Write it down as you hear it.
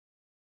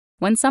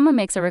When someone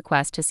makes a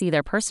request to see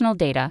their personal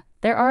data,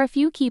 there are a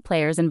few key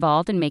players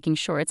involved in making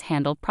sure it's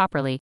handled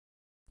properly.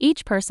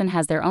 Each person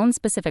has their own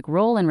specific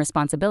role and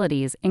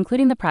responsibilities,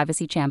 including the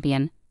privacy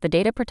champion, the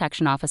data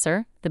protection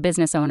officer, the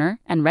business owner,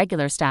 and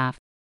regular staff.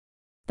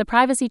 The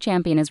privacy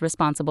champion is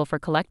responsible for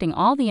collecting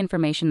all the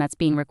information that's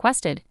being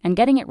requested and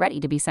getting it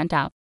ready to be sent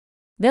out.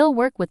 They'll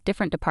work with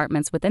different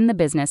departments within the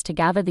business to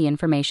gather the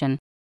information.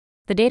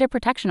 The data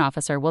protection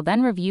officer will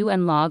then review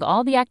and log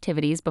all the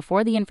activities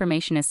before the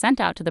information is sent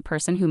out to the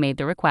person who made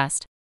the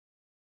request.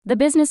 The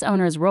business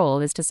owner's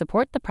role is to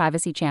support the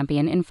privacy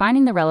champion in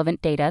finding the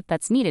relevant data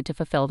that's needed to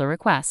fulfill the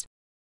request.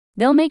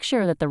 They'll make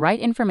sure that the right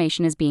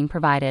information is being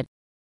provided.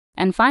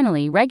 And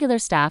finally, regular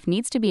staff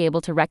needs to be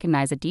able to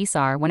recognize a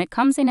DSAR when it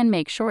comes in and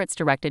make sure it's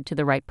directed to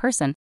the right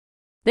person.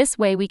 This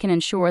way we can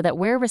ensure that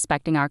we're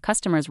respecting our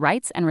customers'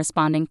 rights and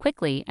responding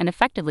quickly and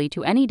effectively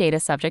to any data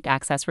subject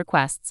access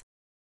requests.